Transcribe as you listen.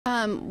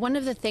One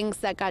of the things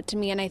that got to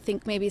me, and I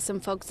think maybe some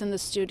folks in the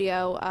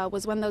studio,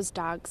 was when those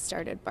dogs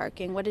started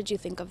barking. What did you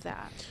think of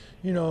that?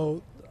 You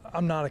know,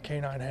 I'm not a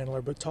canine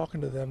handler, but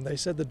talking to them, they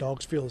said the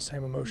dogs feel the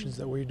same emotions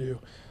that we do.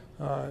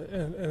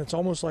 And it's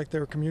almost like they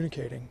were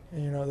communicating,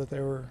 you know, that they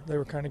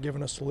were kind of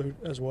giving a salute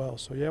as well.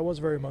 So yeah, it was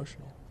very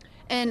emotional.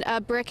 And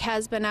Brick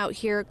has been out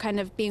here kind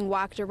of being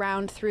walked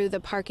around through the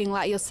parking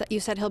lot. You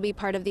said he'll be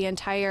part of the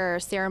entire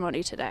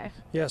ceremony today.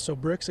 Yeah, so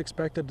Brick's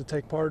expected to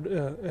take part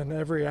in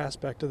every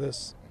aspect of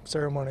this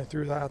ceremony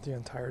throughout the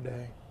entire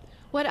day.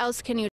 What else can you